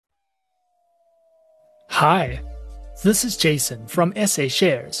Hi, this is Jason from SA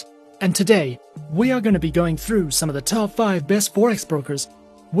Shares, and today we are going to be going through some of the top 5 best Forex brokers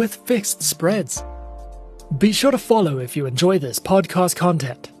with fixed spreads. Be sure to follow if you enjoy this podcast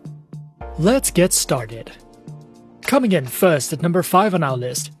content. Let's get started. Coming in first at number 5 on our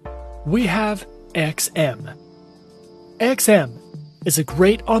list, we have XM. XM is a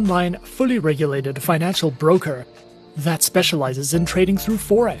great online, fully regulated financial broker that specializes in trading through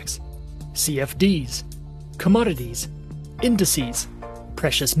Forex, CFDs, commodities, indices,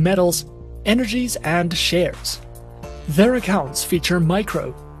 precious metals, energies, and shares. Their accounts feature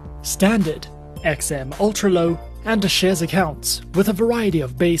micro, standard, XM ultra low, and shares accounts with a variety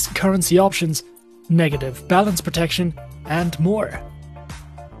of base currency options, negative balance protection, and more.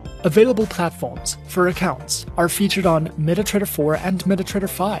 Available platforms for accounts are featured on MetaTrader 4 and MetaTrader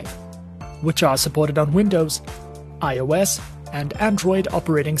 5, which are supported on Windows, iOS, and Android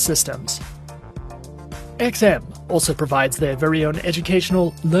operating systems. XM also provides their very own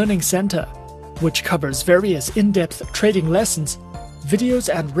educational learning center, which covers various in-depth trading lessons,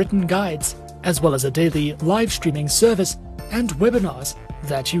 videos and written guides, as well as a daily live streaming service and webinars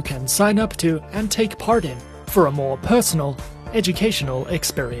that you can sign up to and take part in for a more personal, educational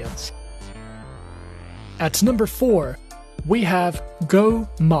experience. At number 4, we have Go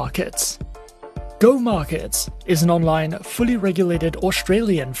Markets. Go Markets is an online, fully regulated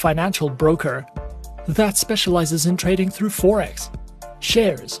Australian financial broker that specializes in trading through Forex,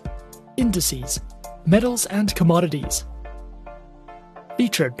 shares, indices, metals, and commodities.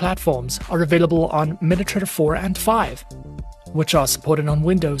 Featured platforms are available on MetaTrader 4 and 5, which are supported on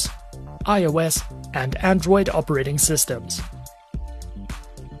Windows, iOS, and Android operating systems.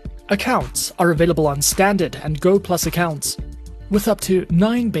 Accounts are available on Standard and Go Plus accounts, with up to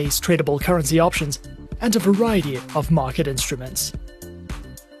 9 base tradable currency options and a variety of market instruments.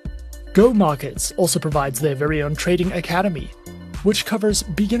 Go Markets also provides their very own trading academy, which covers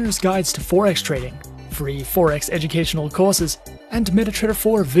beginner's guides to Forex trading, free Forex educational courses, and MetaTrader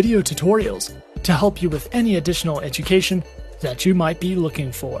 4 video tutorials to help you with any additional education that you might be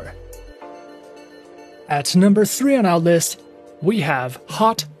looking for. At number 3 on our list, we have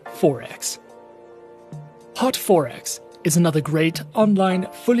Hot Forex. Hot Forex is another great online,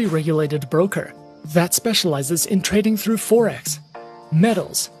 fully regulated broker that specializes in trading through Forex,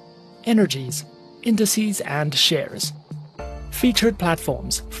 metals, energies, indices, and shares. Featured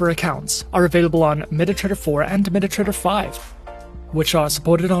platforms for accounts are available on MetaTrader 4 and MetaTrader 5, which are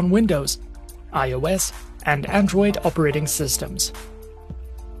supported on Windows, iOS, and Android operating systems.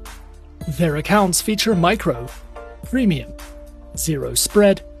 Their accounts feature micro, premium, zero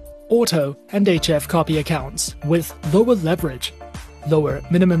spread, auto, and HF copy accounts with lower leverage, lower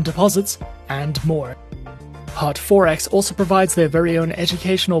minimum deposits, and more. Hot Forex also provides their very own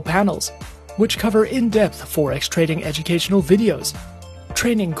educational panels, which cover in-depth Forex trading educational videos,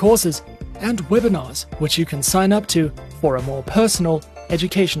 training courses, and webinars which you can sign up to for a more personal,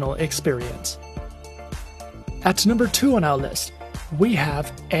 educational experience. At number 2 on our list, we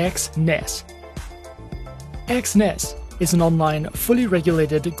have XNES. XNES is an online, fully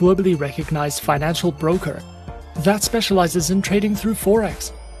regulated, globally recognized financial broker that specializes in trading through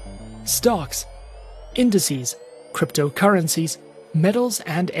Forex, stocks, indices, cryptocurrencies, metals,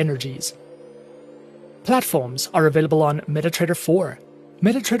 and energies. Platforms are available on MetaTrader 4,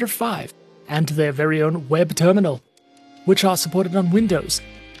 MetaTrader 5, and their very own web terminal, which are supported on Windows,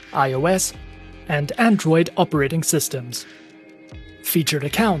 iOS, and Android operating systems. Featured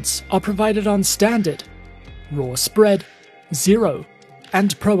accounts are provided on Standard, Raw Spread, Zero,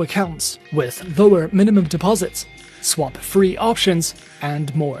 and Pro accounts with lower minimum deposits, swap-free options,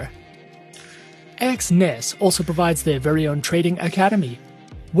 and more. XNES also provides their very own trading academy,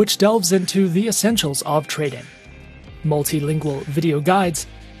 which delves into the essentials of trading, multilingual video guides,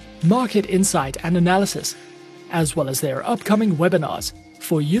 market insight and analysis, as well as their upcoming webinars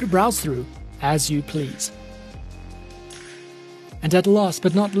for you to browse through as you please. And at last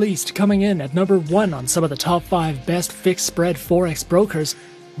but not least, coming in at number 1 on some of the top 5 best fixed spread Forex brokers,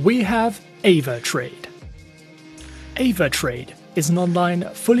 we have AvaTrade. AvaTrade is an online,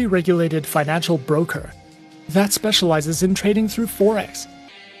 fully regulated financial broker that specializes in trading through Forex,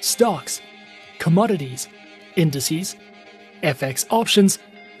 stocks, commodities, indices, FX options,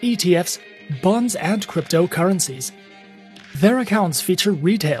 ETFs, bonds, and cryptocurrencies. Their accounts feature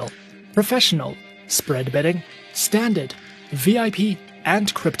retail, professional, spread betting, standard, VIP,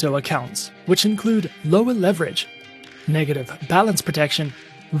 and crypto accounts, which include lower leverage, negative balance protection,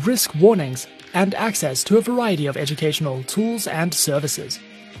 risk warnings, and access to a variety of educational tools and services.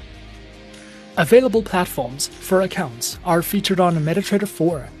 Available platforms for accounts are featured on MetaTrader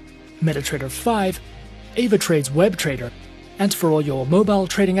 4, MetaTrader 5, AvaTrade's web trader, and for all your mobile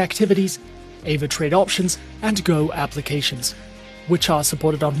trading activities, AvaTrade Options and Go applications, which are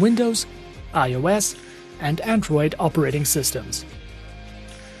supported on Windows, iOS, and Android operating systems.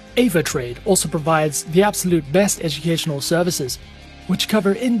 AvaTrade also provides the absolute best educational services, which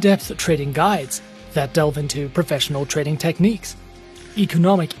cover in-depth trading guides that delve into professional trading techniques,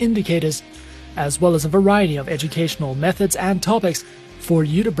 economic indicators, as well as a variety of educational methods and topics for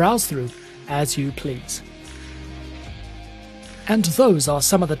you to browse through as you please. And those are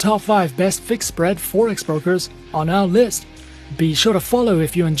some of the top 5 best fixed spread Forex brokers on our list. Be sure to follow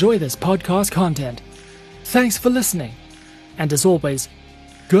if you enjoy this podcast content. Thanks for listening, and as always,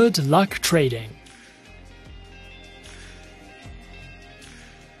 good luck trading.